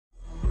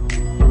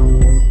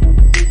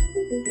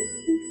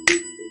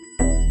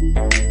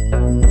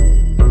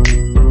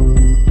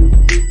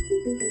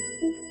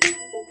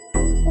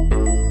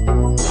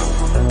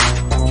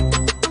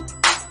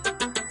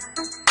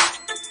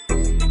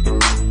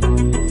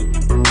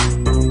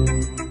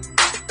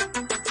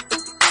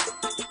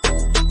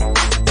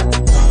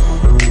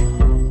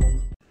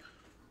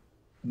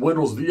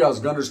Buenos dias,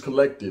 Gunners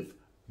Collective.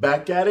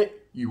 Back at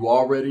it, you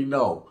already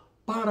know.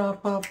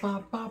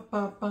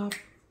 Ba-da-ba-ba-ba-ba-ba.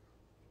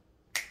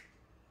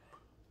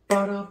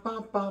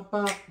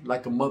 Ba-da-ba-ba-ba.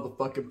 Like a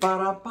motherfucking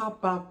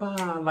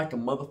ba-da-ba-ba-ba. Like a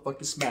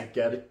motherfucking smack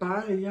at it.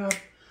 Bye-ya.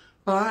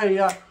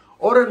 Bye-ya.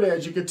 Orderly,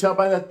 as you can tell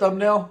by that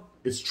thumbnail,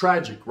 it's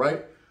tragic,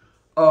 right?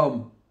 I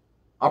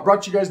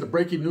brought you guys the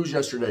breaking news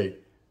yesterday.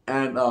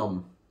 And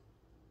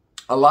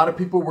a lot of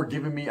people were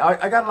giving me,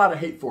 I got a lot of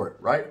hate for it,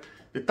 right?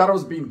 They thought I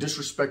was being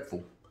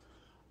disrespectful.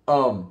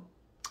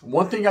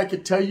 One thing I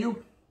could tell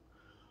you,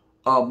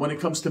 when it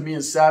comes to me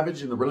and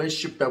Savage and the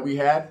relationship that we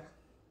had,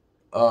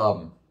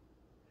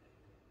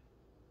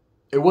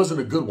 it wasn't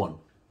a good one,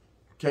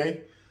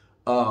 okay?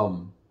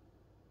 I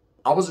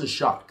was in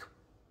shock,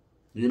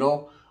 you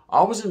know?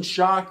 I was in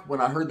shock when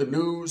I heard the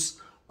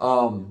news,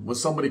 when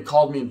somebody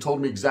called me and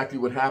told me exactly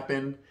what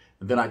happened.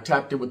 And then I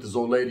tapped in with this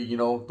old lady, you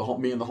know,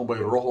 me and the homeboy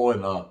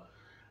Rojo,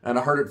 and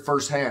I heard it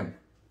firsthand.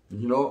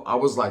 You know, I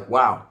was like,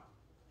 wow,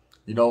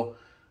 you know,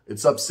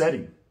 it's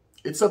upsetting.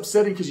 It's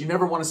upsetting because you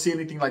never want to see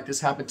anything like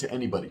this happen to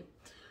anybody.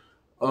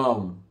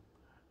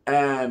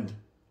 And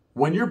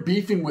when you're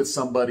beefing with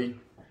somebody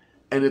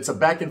and it's a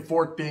back and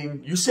forth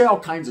thing, you say all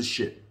kinds of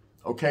shit.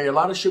 Okay, a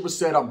lot of shit was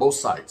said on both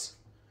sides.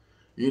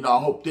 You know,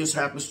 I hope this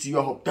happens to you.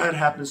 I hope that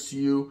happens to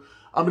you.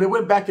 I mean, it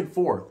went back and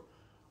forth.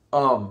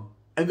 And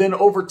then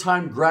over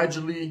time,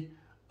 gradually,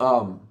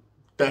 the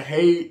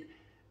hate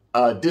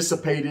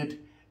dissipated.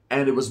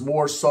 And it was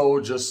more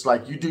so just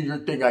like, you do your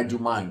thing, I do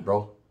mine,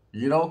 bro.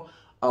 You know,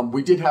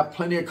 we did have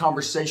plenty of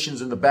conversations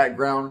in the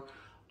background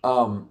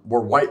where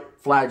white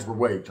flags were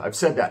waved. I've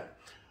said that.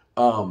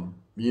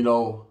 You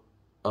know,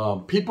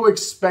 people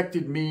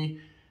expected me,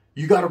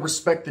 you got to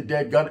respect the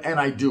dead gun. And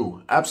I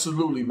do.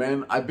 Absolutely,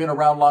 man. I've been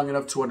around long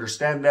enough to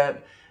understand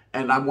that.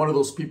 And I'm one of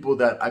those people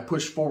that I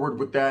push forward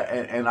with that.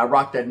 And I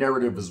rock that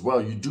narrative as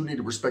well. You do need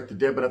to respect the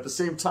dead. But at the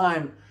same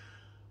time,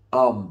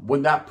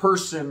 when that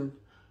person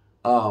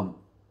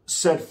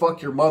said,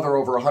 fuck your mother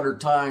over 100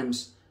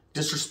 times,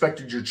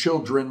 disrespected your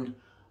children,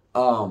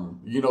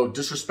 you know,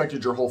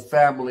 disrespected your whole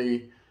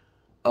family,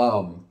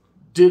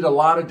 did a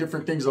lot of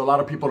different things that a lot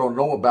of people don't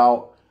know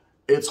about.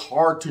 It's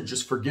hard to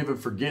just forgive and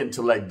forget and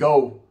to let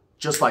go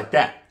just like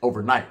that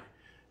overnight.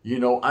 You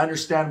know, I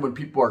understand when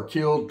people are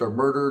killed, they're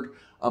murdered,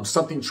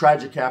 something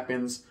tragic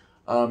happens.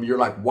 You're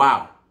like,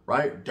 wow,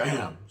 right?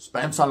 Damn,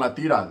 Spam San La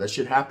Tira, that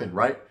shit happened,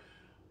 right?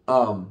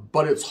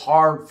 But it's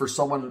hard for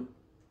someone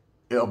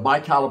of my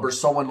caliber,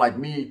 someone like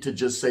me, to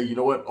just say, you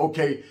know what?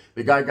 Okay,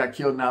 the guy got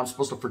killed. Now I'm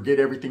supposed to forget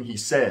everything he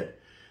said.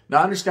 Now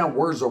I understand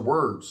words are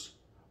words,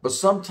 but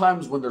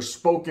sometimes when they're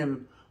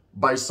spoken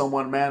by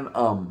someone, man,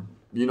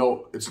 you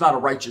know, it's not a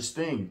righteous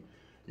thing.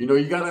 You know,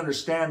 you got to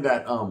understand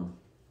that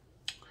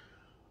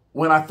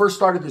when I first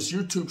started this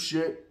YouTube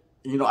shit,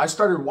 you know, I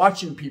started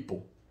watching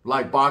people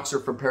like Boxer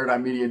from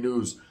Paradigm Media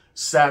News,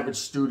 Savage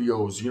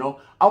Studios, you know.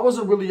 I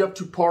wasn't really up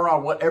to par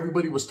on what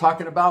everybody was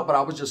talking about, but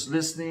I was just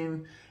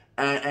listening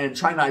and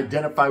trying to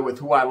identify with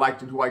who I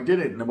liked and who I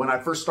didn't. And when I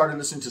first started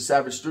listening to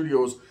Savage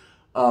Studios,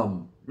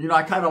 you know,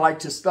 I kind of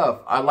liked his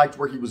stuff. I liked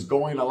where he was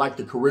going. I liked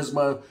the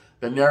charisma,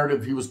 the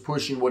narrative he was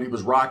pushing, what he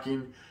was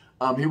rocking.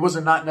 He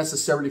wasn't not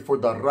necessarily for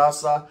the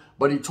raza,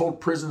 but he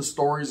told prison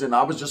stories. And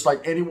I was just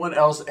like anyone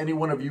else, any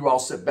one of you, I'll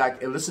sit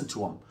back and listen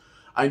to him.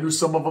 I knew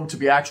some of them to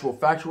be actual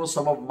factual.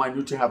 Some of them I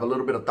knew to have a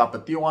little bit of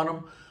tapatio on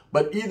them.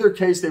 But either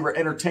case, they were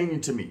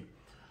entertaining to me.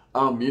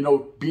 You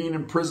know, being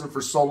in prison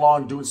for so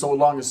long, doing so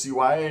long as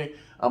CYA,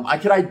 I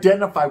could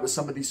identify with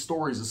some of these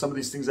stories and some of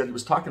these things that he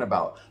was talking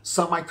about.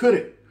 Some I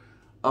couldn't.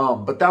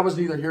 But that was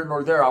neither here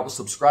nor there. I was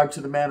subscribed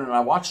to the man and I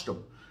watched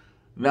him.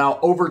 Now,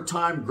 over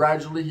time,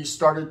 gradually, he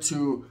started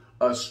to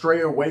stray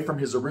away from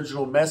his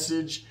original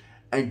message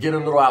and get a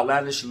little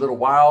outlandish, a little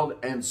wild.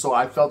 And so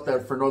I felt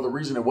that for no other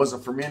reason, it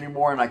wasn't for me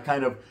anymore. And I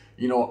kind of,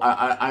 you know,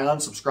 I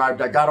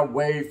unsubscribed. I got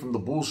away from the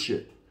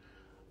bullshit.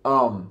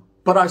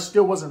 But I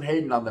still wasn't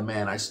hating on the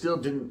man. I still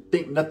didn't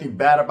think nothing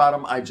bad about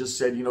him. I just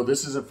said, you know,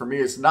 this isn't for me.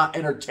 It's not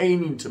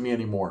entertaining to me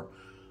anymore.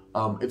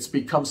 It's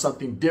become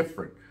something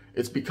different.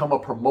 It's become a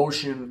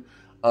promotion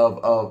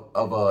of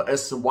a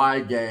S&Y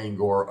gang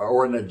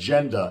or an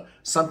agenda,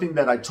 something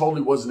that I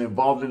totally wasn't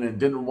involved in and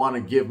didn't want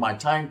to give my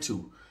time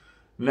to.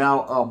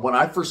 Now, when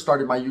I first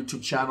started my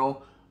YouTube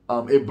channel,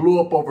 it blew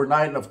up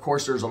overnight. And of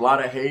course, there's a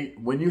lot of hate.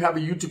 When you have a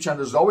YouTube channel,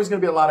 there's always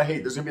going to be a lot of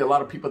hate. There's going to be a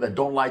lot of people that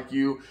don't like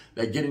you,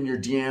 that get in your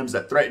DMs,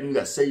 that threaten you,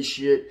 that say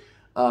shit,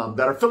 that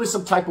are feeling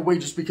some type of way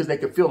just because they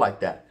could feel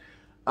like that.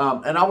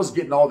 And I was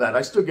getting all that.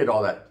 I still get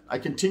all that. I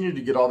continue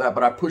to get all that,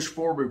 but I push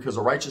forward because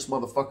a righteous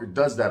motherfucker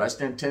does that. I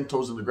stand 10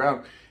 toes in the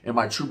ground in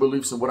my true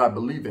beliefs and what I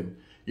believe in.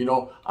 You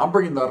know, I'm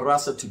bringing the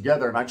raza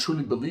together, and I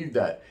truly believe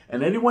that.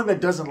 And anyone that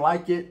doesn't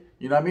like it,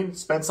 you know what I mean?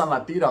 Spend San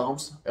La Tira,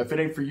 homes. If it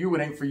ain't for you,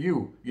 it ain't for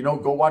you. You know,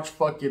 go watch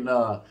fucking,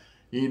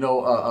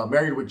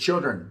 Married with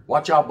Children.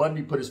 Watch Al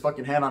Bundy put his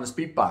fucking hand on his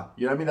pipa.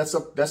 You know what I mean?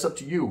 That's up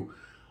to you.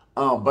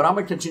 But I'm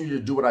going to continue to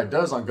do what I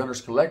does on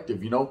Gunners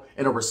Collective, you know,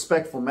 in a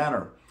respectful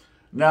manner.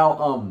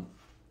 Now,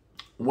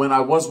 when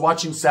I was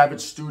watching Savage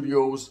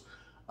Studios,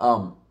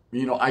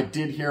 you know, I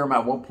did hear him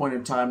at one point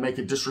in time make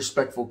a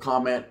disrespectful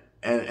comment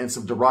and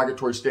some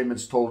derogatory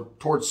statements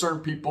towards certain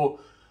people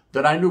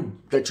that I knew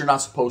that you're not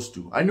supposed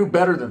to. I knew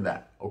better than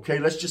that, okay?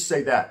 Let's just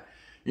say that.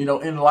 You know,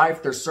 in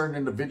life, there's certain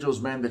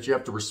individuals, man, that you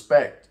have to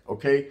respect,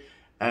 okay?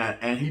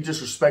 And he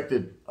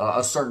disrespected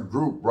a certain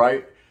group,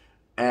 right?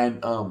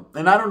 And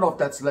I don't know if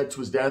that's led to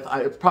his death.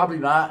 It's probably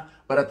not.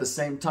 But at the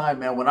same time,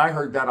 man, when I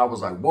heard that, I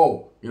was like,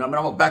 whoa. You know what I mean?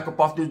 I'm going to back up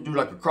off this dude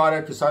like a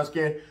cardiac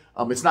Sasuke.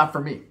 It's not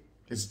for me.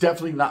 It's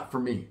definitely not for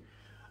me.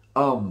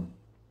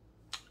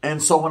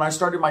 And so when I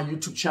started my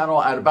YouTube channel,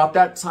 at about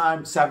that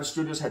time, Savage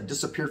Studios had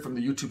disappeared from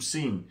the YouTube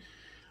scene.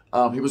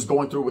 He was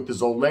going through with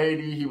his old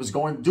lady. He was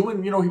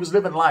doing, you know, he was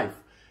living life.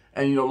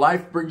 And, you know,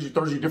 life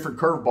throws you different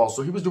curveballs.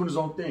 So he was doing his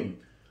own thing.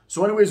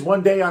 So anyways,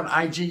 one day on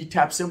IG, he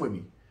taps in with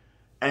me.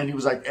 And he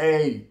was like,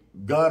 hey,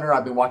 Gunner,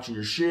 I've been watching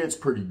your shit. It's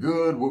pretty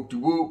good.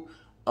 Whoop-de-whoop.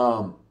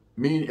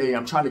 Hey,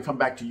 I'm trying to come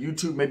back to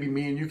YouTube. Maybe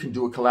me and you can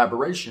do a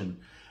collaboration.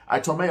 I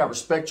told him, hey, I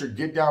respect your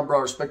get down, bro.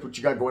 I respect what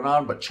you got going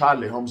on. But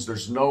Charlie, Holmes,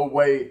 there's no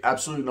way,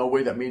 absolutely no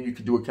way that me and you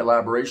can do a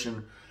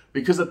collaboration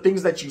because of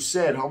things that you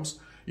said, Holmes.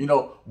 You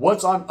know,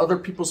 what's on other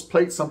people's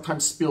plates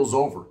sometimes spills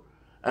over.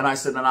 And I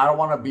said, and I don't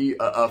want to be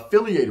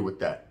affiliated with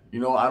that. You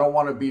know, I don't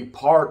want to be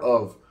part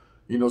of,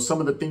 you know, some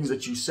of the things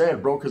that you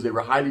said, bro, because they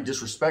were highly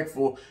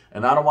disrespectful.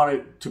 And I don't want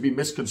it to be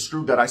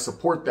misconstrued that I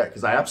support that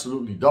because I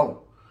absolutely don't.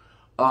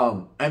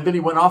 And then he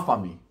went off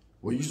on me.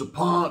 Well, you're a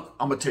punk.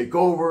 I'm going to take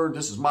over.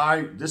 This is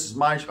my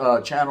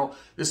channel.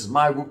 This is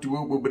my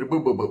whoop-de-whoop,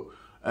 whoop-de-boop-boop-boop.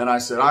 And I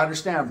said, I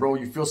understand, bro.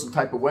 You feel some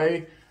type of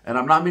way. And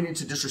I'm not meaning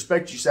to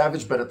disrespect you,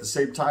 Savage, but at the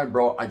same time,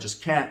 bro, I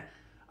just can't.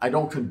 I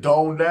don't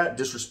condone that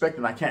disrespect,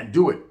 and I can't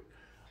do it.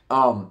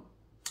 And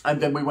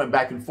then we went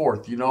back and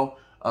forth, you know.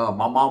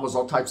 My mom was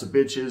all types of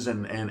bitches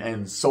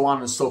and so on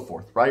and so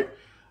forth, right?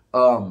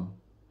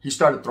 He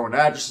started throwing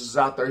addresses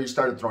out there. He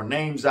started throwing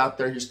names out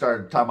there. He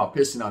started talking about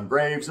pissing on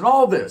graves and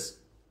all this,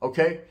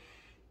 okay?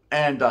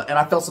 And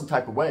I felt some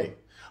type of way.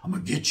 I'm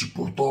going to get you,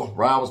 puto,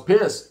 right? I was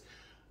pissed.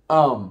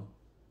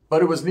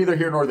 But it was neither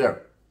here nor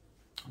there.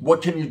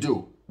 What can you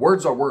do?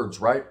 Words are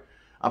words, right?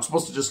 I'm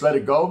supposed to just let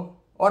it go?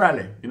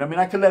 Orale. You know what I mean?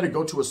 I can let it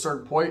go to a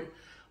certain point.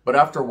 But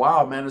after a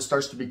while, man, it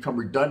starts to become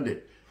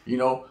redundant. You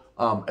know,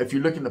 if you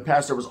look in the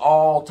past, there was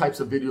all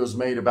types of videos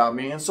made about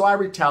me. And so I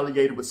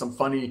retaliated with some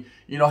funny,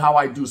 you know, how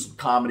I do some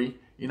comedy.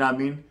 You know what I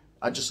mean?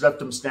 I just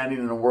left him standing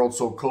in a world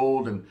so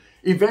cold. And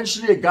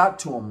eventually it got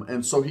to him.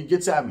 And so he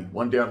gets at me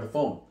one day on the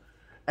phone.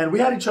 And we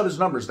had each other's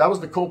numbers. That was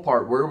the cool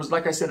part where it was,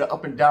 like I said, an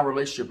up and down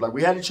relationship. Like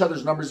we had each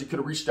other's numbers. He could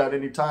have reached out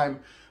any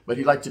time, but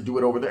he liked to do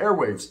it over the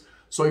airwaves.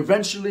 So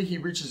eventually he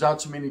reaches out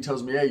to me and he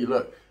tells me, hey,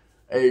 look,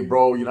 hey,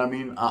 bro, you know what I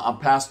mean? I'm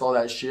past all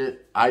that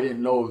shit. I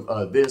didn't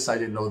know this. I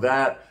didn't know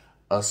that.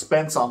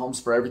 Spence on Holmes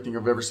for everything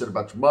I've ever said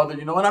about your mother,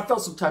 you know, and I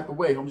felt some type of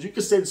way, Holmes. You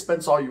can say to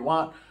Spence all you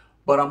want,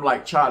 but I'm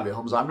like, Charlie,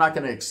 Holmes, I'm not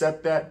going to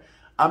accept that.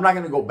 I'm not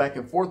going to go back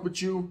and forth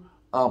with you,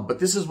 but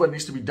this is what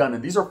needs to be done.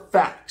 And these are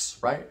facts,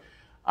 right?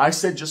 I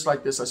said just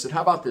like this. I said,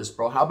 how about this,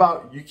 bro? How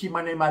about you keep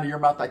my name out of your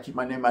mouth? I keep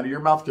my name out of your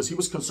mouth, because he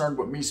was concerned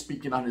with me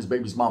speaking on his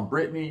baby's mom,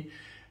 Brittany.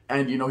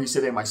 And, you know, he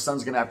said, hey, my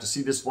son's going to have to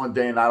see this one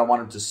day, and I don't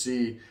want him to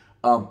see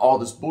all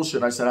this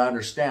bullshit. I said, I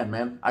understand,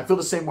 man. I feel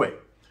the same way.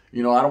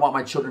 You know, I don't want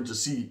my children to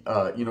see,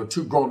 you know,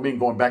 two grown men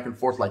going back and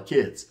forth like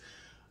kids.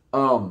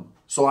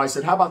 So I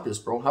said, how about this,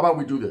 bro? How about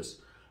we do this?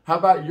 How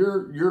about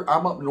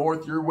I'm up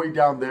north, you're way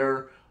down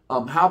there.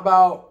 How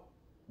about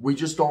we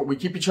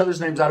keep each other's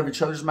names out of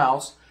each other's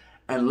mouths.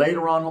 And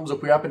later on, Holmes,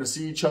 if we happen to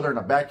see each other in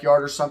a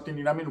backyard or something,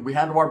 you know what I mean? We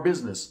handle our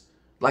business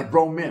like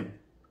grown men.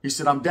 He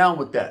said, I'm down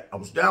with that. I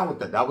was down with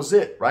that. That was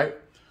it, right?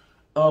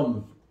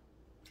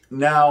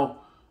 Now,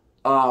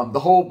 the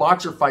whole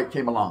boxer fight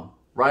came along,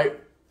 right?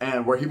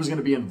 And where he was going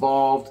to be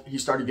involved, he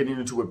started getting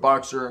into a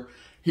boxer.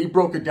 He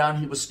broke it down.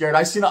 He was scared.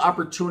 I seen an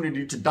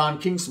opportunity to Don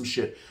King some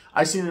shit.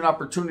 I seen an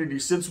opportunity,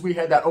 since we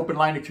had that open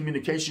line of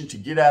communication, to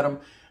get at him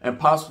and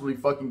possibly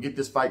fucking get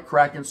this fight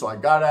cracking. So I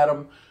got at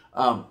him.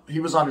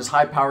 He was on his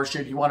high power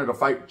shit. He wanted to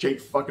fight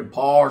Jake fucking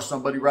Paul or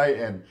somebody, right?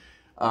 And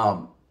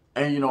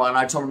you know, and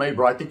I told him, hey,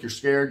 bro, I think you're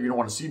scared. You don't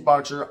want to see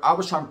boxer. I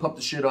was trying to pump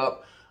the shit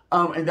up.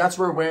 And that's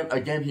where it went.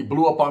 Again, he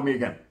blew up on me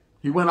again.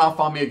 He went off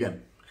on me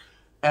again.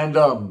 And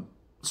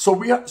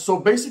so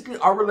basically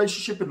our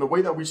relationship and the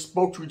way that we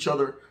spoke to each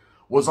other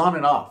was on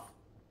and off.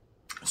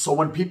 So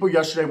when people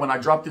yesterday, when I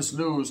dropped this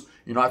news,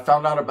 you know, I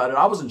found out about it,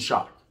 I was in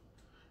shock.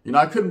 You know,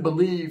 I couldn't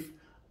believe,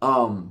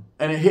 and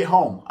it hit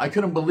home. I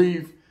couldn't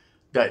believe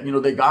that, you know,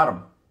 they got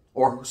him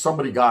or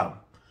somebody got him.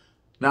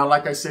 Now,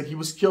 like I said, he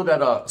was killed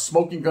at a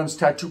Smoking Guns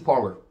tattoo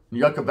parlor in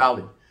Yucca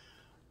Valley.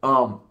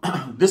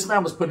 This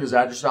man was putting his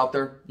address out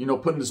there, you know,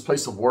 putting his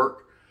place of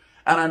work.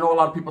 And I know a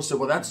lot of people say,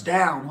 well, that's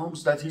down,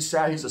 Holmes. That he's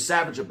a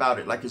savage about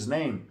it, like his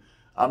name.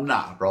 I'm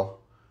not, bro.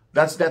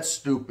 That's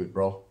stupid,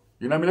 bro.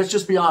 You know what I mean? Let's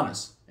just be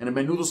honest. In a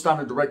menudo style,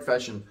 in direct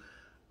fashion,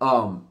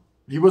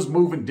 he was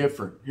moving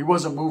different. He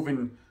wasn't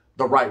moving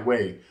the right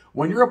way.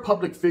 When you're a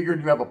public figure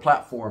and you have a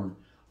platform,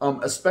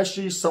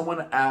 especially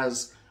someone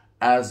as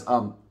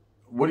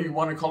what do you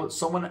want to call it?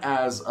 Someone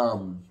as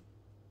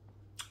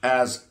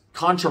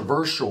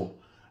controversial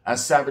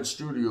as Savage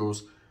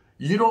Studios,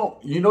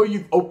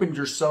 you've opened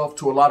yourself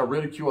to a lot of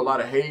ridicule, a lot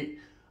of hate,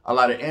 a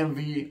lot of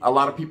envy, a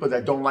lot of people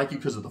that don't like you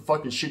because of the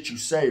fucking shit you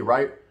say,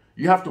 right?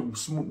 You have to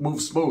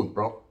move smooth,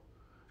 bro.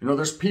 You know,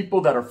 there's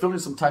people that are feeling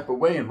some type of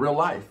way in real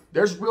life.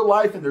 There's real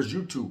life and there's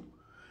YouTube.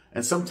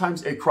 And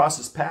sometimes it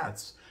crosses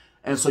paths.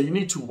 And so you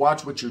need to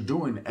watch what you're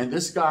doing. And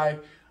this guy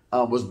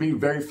was being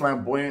very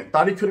flamboyant,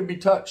 thought he couldn't be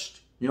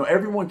touched. You know,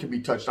 everyone can be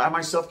touched. I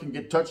myself can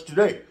get touched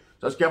today.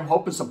 That's why I'm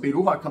hoping some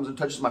piruja comes and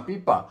touches my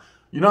pipa.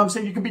 You know what I'm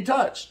saying? You can be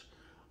touched.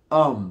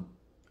 And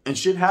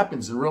shit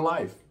happens in real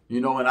life. You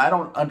know, and I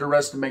don't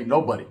underestimate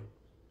nobody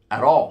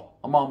at all.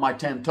 I'm on my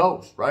 10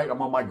 toes, right?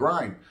 I'm on my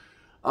grind.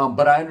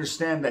 But I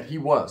understand that he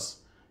was.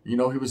 You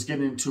know, he was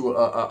getting into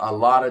a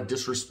lot of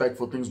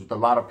disrespectful things with a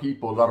lot of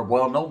people, a lot of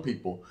well-known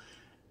people.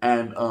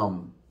 And,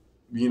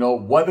 you know,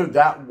 whether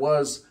that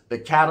was the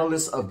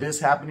catalyst of this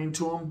happening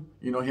to him,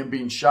 you know, him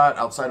being shot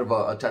outside of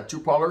a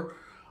tattoo parlor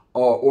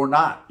or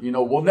not, you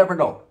know, we'll never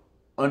know.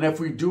 And if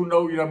we do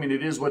know, you know, I mean,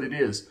 it is what it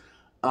is.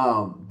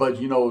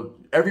 But, you know,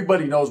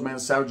 everybody knows, man,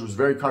 Savage was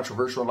very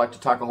controversial. Like to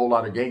talk a whole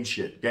lot of gang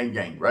shit,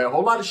 gang, right? A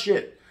whole lot of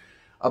shit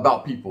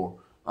about people.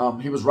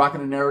 He was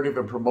rocking a narrative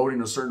and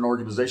promoting a certain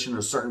organization,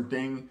 a certain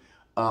thing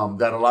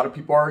that a lot of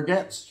people are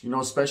against, you know,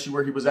 especially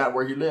where he was at,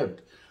 where he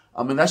lived.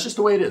 And that's just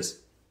the way it is.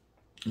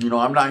 You know,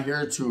 I'm not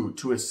here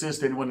to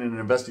assist anyone in an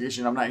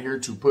investigation. I'm not here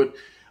to put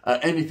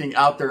anything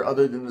out there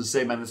other than to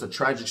say, man, it's a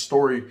tragic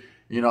story,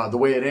 you know, the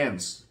way it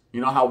ends.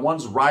 You know, how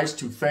one's rise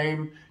to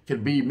fame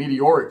can be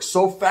meteoric.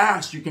 So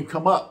fast you can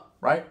come up,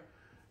 right?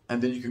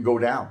 And then you can go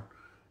down,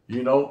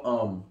 you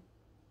know.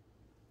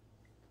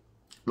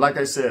 Like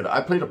I said,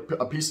 I played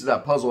a piece of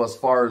that puzzle as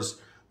far as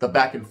the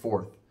back and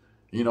forth,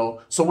 you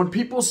know. So when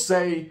people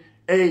say,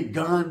 hey,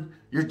 Gun,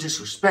 you're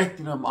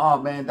disrespecting him. Oh,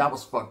 man, that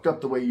was fucked up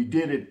the way you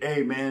did it.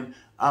 Hey, man,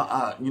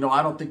 you know,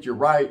 I don't think you're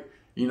right.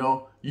 You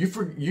know, you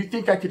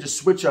think I could just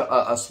switch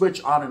a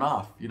switch on and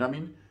off. You know what I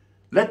mean?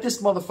 Let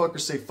this motherfucker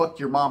say fuck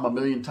your mom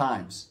 1,000,000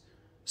 times.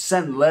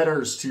 Send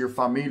letters to your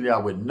familia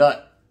with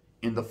nut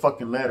in the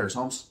fucking letters,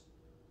 homes.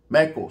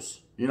 Mecos.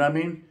 You know what I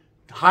mean?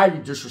 Highly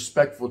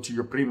disrespectful to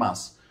your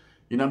primas.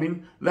 You know what I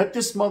mean? Let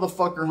this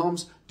motherfucker,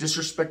 Holmes,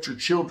 disrespect your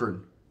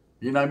children.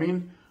 You know what I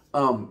mean?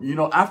 You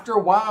know, after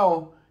a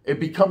while, it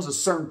becomes a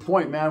certain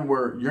point, man,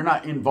 where you're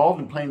not involved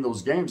in playing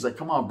those games. Like,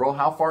 come on, bro,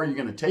 how far are you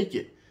going to take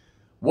it?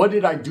 What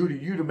did I do to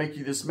you to make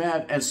you this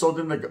mad? And so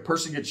then the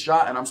person gets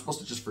shot and I'm supposed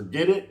to just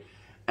forget it?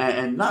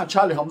 And nah,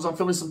 Charlie Holmes, I'm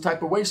feeling some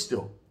type of way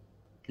still.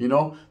 You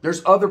know,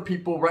 there's other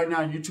people right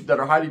now on YouTube that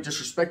are highly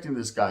disrespecting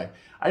this guy.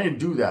 I didn't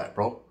do that,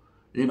 bro.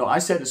 You know, I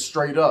said it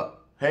straight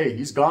up. Hey,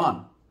 he's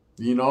gone.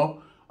 You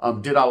know?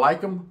 Did I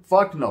like him?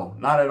 Fuck no,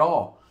 not at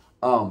all.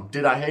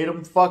 Did I hate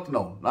him? Fuck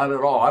no, not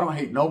at all. I don't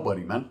hate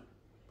nobody, man.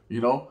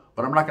 You know,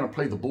 but I'm not going to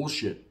play the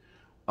bullshit.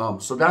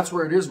 So that's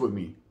where it is with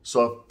me.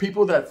 So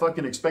people that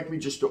fucking expect me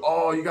just to,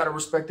 oh, you got to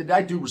respect the dead.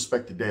 I do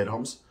respect the dead,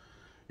 Holmes.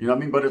 You know what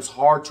I mean? But it's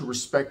hard to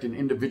respect an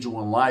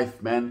individual in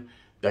life, man,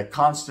 that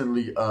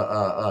constantly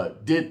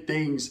did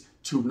things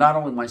to not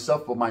only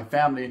myself, but my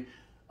family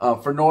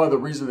for no other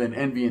reason than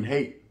envy and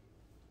hate.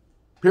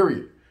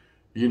 Period.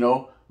 You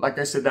know? Like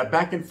I said, that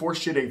back and forth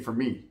shit ain't for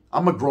me.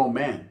 I'm a grown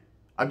man.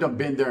 I've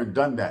been there and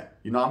done that.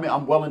 You know what I mean?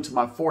 I'm well into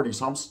my 40s,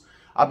 Humps.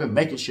 I've been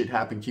making shit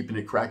happen, keeping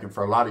it cracking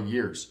for a lot of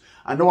years.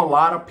 I know a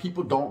lot of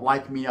people don't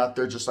like me out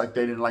there just like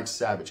they didn't like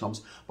Savage,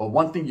 Humps. But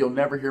one thing you'll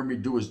never hear me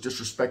do is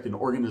disrespect an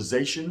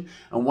organization.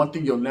 And one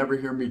thing you'll never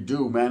hear me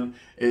do, man,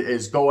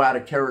 is go out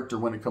of character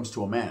when it comes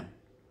to a man.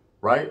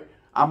 Right?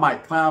 I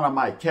might clown, I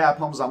might cap,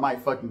 Humps. I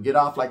might fucking get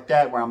off like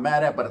that where I'm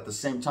mad at. But at the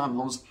same time,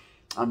 Humps,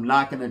 I'm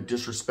not going to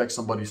disrespect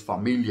somebody's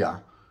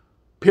familia.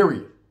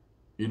 Period.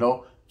 You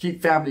know,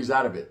 keep families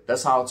out of it.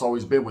 That's how it's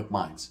always been with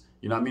mines.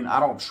 You know what I mean? I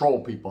don't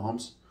troll people,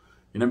 Holmes.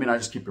 You know what I mean? I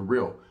just keep it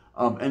real.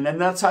 And then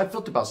that's how I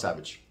felt about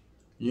Savage.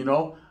 You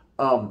know,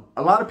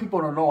 a lot of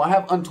people don't know. I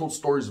have untold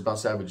stories about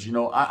Savage. You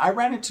know, I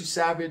ran into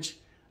Savage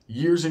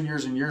years and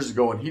years and years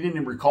ago, and he didn't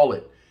even recall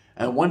it.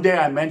 And one day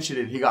I mentioned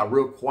it, he got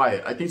real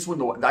quiet. I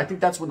think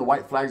that's when the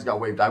white flags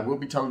got waved. I will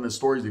be telling the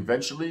stories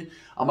eventually.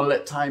 I'm gonna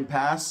let time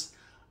pass,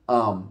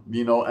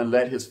 you know, and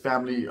let his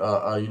family,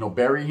 you know,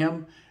 bury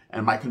him.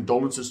 And my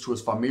condolences to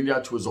his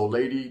familia, to his old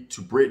lady,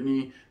 to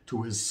Brittany,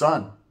 to his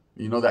son.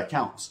 You know, that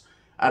counts.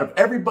 Out of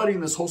everybody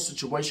in this whole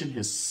situation,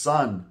 his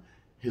son,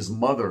 his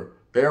mother,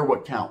 they're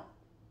what count.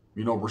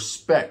 You know,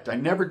 respect. I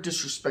never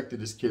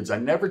disrespected his kids. I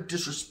never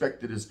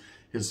disrespected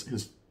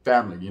his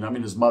family. You know what I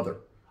mean? His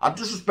mother. I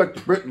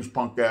disrespected Brittany's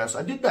punk ass.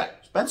 I did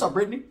that. Spence on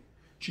Brittany.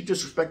 She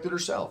disrespected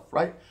herself,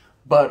 right?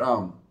 But,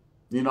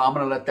 you know, I'm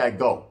going to let that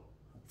go.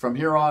 From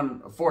here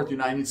on forth, you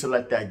know, I need to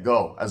let that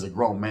go as a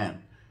grown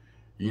man.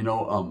 You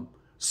know,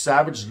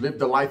 Savage lived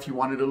the life he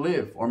wanted to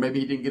live, or maybe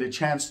he didn't get a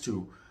chance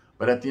to.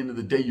 But at the end of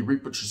the day, you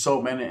reap what you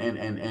sow, man,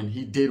 and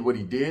he did what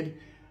he did.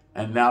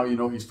 And now, you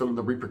know, he's feeling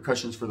the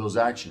repercussions for those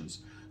actions.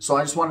 So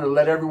I just wanted to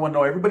let everyone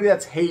know, everybody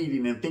that's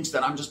hating and thinks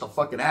that I'm just a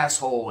fucking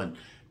asshole and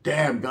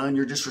damn, Gun,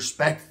 you're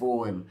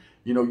disrespectful. And,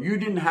 you know, you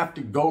didn't have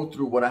to go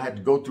through what I had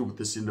to go through with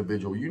this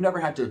individual. You never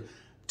had to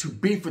to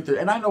beef with it.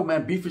 And I know,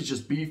 man, beef is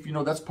just beef. You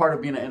know, that's part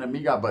of being an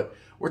enemiga. But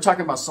we're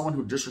talking about someone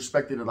who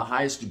disrespected in the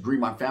highest degree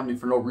my family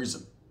for no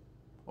reason.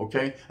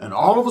 Okay? And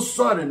all of a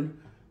sudden,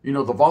 you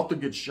know, the Vato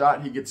gets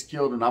shot, he gets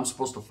killed, and I'm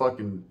supposed to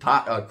fucking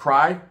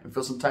cry and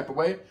feel some type of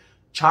way.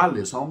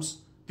 Childless,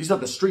 Holmes. These are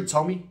the streets,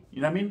 homie.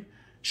 You know what I mean?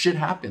 Shit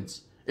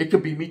happens. It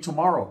could be me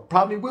tomorrow.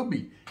 Probably will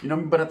be. You know what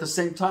I mean? But at the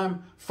same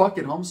time, fuck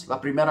it, Holmes. La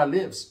primera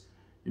lives.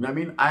 You know what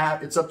I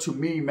mean? It's up to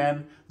me,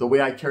 man, the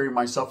way I carry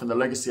myself and the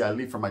legacy I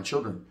leave for my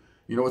children.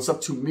 You know, it's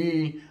up to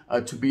me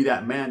to be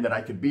that man that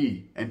I could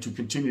be and to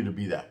continue to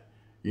be that.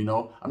 You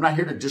know, I'm not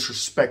here to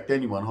disrespect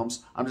anyone,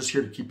 Holmes. I'm just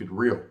here to keep it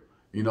real.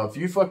 You know, if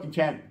you fucking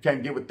can't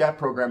get with that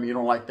program and you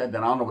don't like that,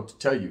 then I don't know what to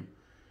tell you.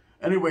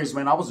 Anyways,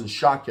 man, I was in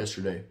shock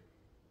yesterday.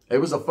 It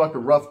was a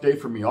fucking rough day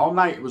for me. All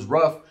night it was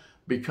rough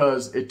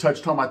because it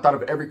touched home. I thought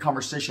of every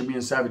conversation me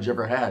and Savage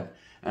ever had.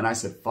 And I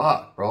said,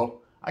 fuck,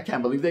 bro. I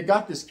can't believe they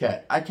got this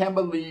cat. I can't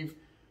believe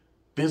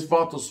this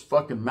Vato's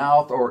fucking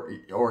mouth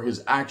or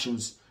his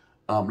actions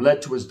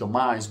led to his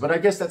demise. But I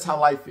guess that's how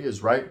life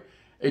is, right?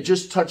 It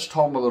just touched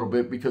home a little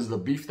bit because of the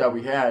beef that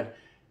we had.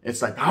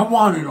 It's like, I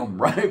wanted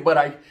him, right?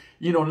 But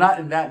you know, not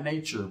in that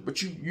nature.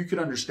 But you can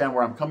understand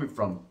where I'm coming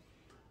from.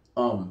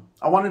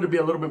 I wanted to be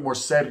a little bit more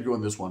serio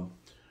in this one.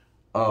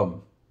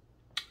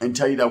 And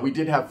tell you that we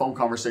did have phone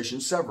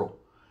conversations, several.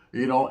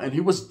 You know, and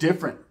he was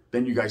different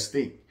than you guys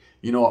think.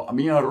 You know,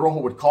 me and Rojo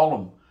would call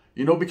him.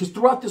 You know, because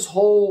throughout this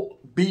whole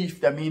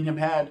beef that me and him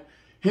had,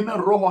 him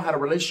and Rojo had a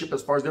relationship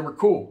as far as they were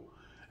cool.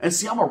 And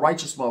see, I'm a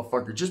righteous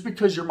motherfucker. Just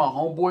because you're my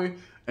homeboy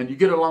and you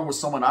get along with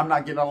someone I'm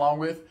not getting along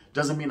with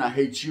doesn't mean I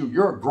hate you.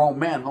 You're a grown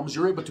man, Holmes.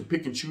 You're able to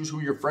pick and choose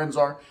who your friends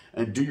are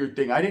and do your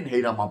thing. I didn't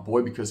hate on my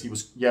boy because he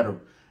had a,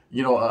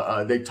 you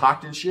know, they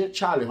talked and shit.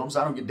 Charlie, Holmes,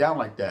 I don't get down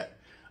like that.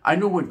 I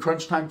knew when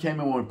crunch time came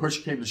and when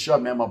push came to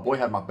shove, man, my boy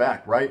had my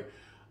back, right?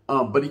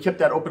 But he kept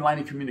that open line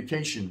of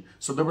communication.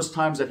 So there was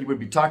times that he would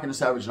be talking to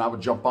Savage and I would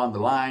jump on the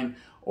line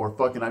or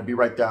fucking I'd be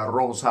right there at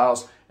Rojo's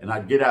house and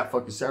I'd get at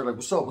fucking Savage like,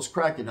 what's up? What's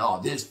cracking? Oh,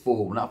 this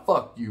fool. Now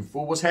fuck you,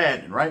 fool. What's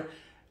happening, right?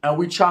 And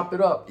we chop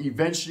it up.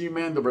 Eventually,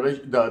 man,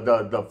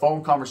 the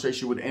phone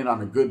conversation would end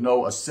on a good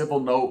note, a civil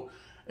note.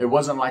 It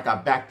wasn't like I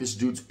backed this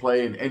dude's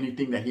play and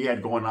anything that he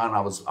had going on,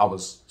 I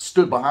was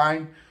stood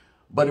behind.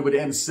 But it would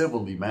end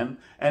civilly, man.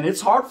 And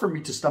it's hard for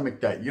me to stomach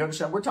that. You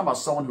understand? We're talking about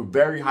someone who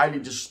very highly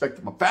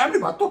disrespected my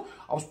family. I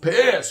was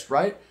pissed,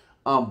 right?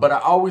 But I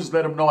always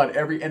let him know at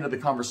every end of the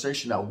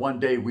conversation that one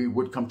day we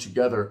would come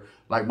together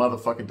like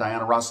motherfucking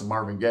Diana Ross and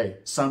Marvin Gaye.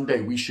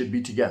 Someday we should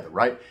be together,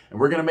 right? And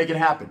we're going to make it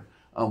happen.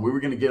 We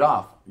were going to get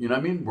off, you know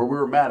what I mean? Where we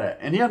were mad at.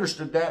 And he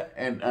understood that.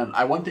 And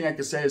one thing I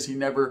could say is he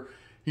never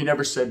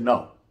said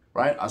no,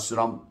 right? I said,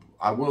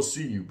 I will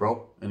see you,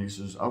 bro. And he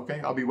says,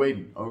 okay, I'll be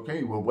waiting.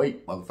 Okay, well,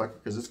 wait, motherfucker,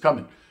 because it's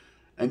coming.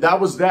 And that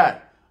was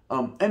that.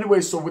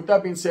 Anyway, so with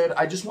that being said,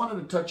 I just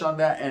wanted to touch on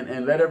that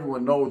and let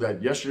everyone know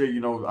that yesterday, you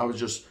know, I was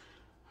just,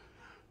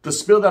 the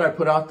spill that I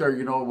put out there,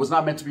 you know, was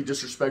not meant to be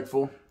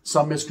disrespectful.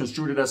 Some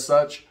misconstrued it as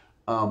such.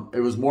 It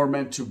was more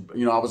meant to,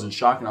 you know, I was in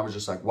shock and I was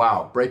just like,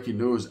 wow, breaking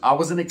news. I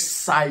wasn't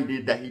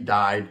excited that he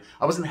died.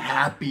 I wasn't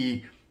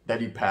happy that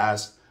he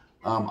passed.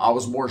 I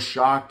was more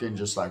shocked and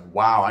just like,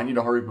 wow, I need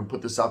to hurry up and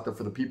put this out there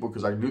for the people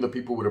because I knew the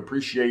people would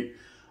appreciate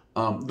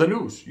the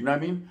news. You know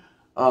what I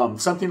mean?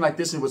 Something like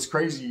this, and what's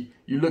crazy,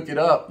 you look it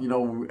up, you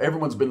know,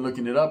 everyone's been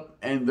looking it up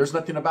and there's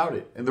nothing about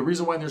it. And the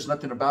reason why there's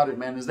nothing about it,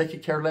 man, is they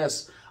could care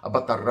less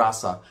about the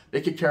raza.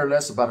 They could care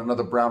less about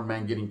another brown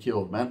man getting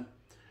killed, man.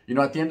 You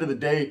know, at the end of the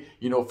day,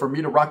 you know, for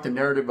me to rock the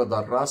narrative of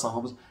the raza,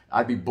 Holmes,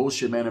 I'd be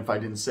bullshit, man, if I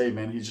didn't say,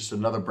 man, he's just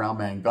another brown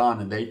man gone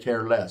and they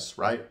care less,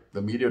 right?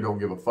 The media don't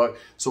give a fuck.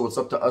 So it's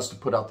up to us to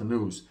put out the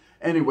news.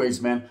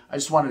 Anyways, man, I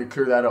just wanted to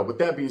clear that up. With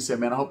that being said,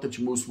 man, I hope that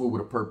you move smooth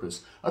with a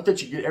purpose. I hope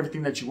that you get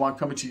everything that you want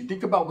coming to you.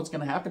 Think about what's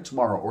going to happen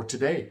tomorrow or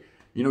today.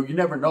 You know, you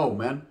never know,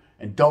 man.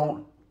 And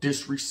don't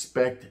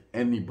disrespect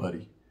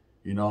anybody.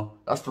 You know,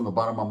 that's from the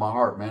bottom of my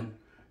heart, man.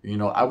 You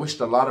know, I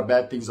wished a lot of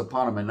bad things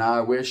upon him, and now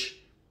I wish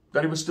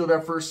that he was still their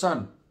first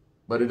son.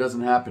 But it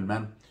doesn't happen,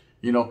 man.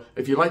 You know,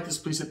 if you like this,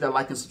 please hit that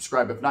like and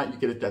subscribe. If not, you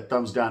can hit that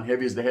thumbs down.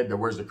 Heavy as the head that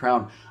wears the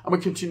crown. I'm going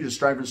to continue to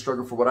strive and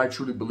struggle for what I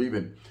truly believe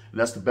in. And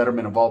that's the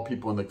betterment of all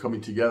people and the coming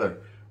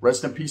together.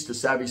 Rest in peace to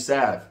Savvy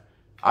Sav.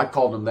 I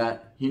called him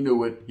that. He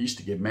knew it. He used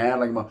to get mad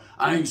like,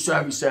 I ain't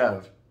Savvy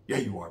Sav. Yeah,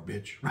 you are,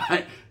 bitch.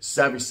 Right?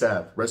 Savvy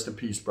Sav. Rest in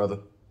peace, brother.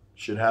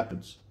 Shit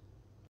happens.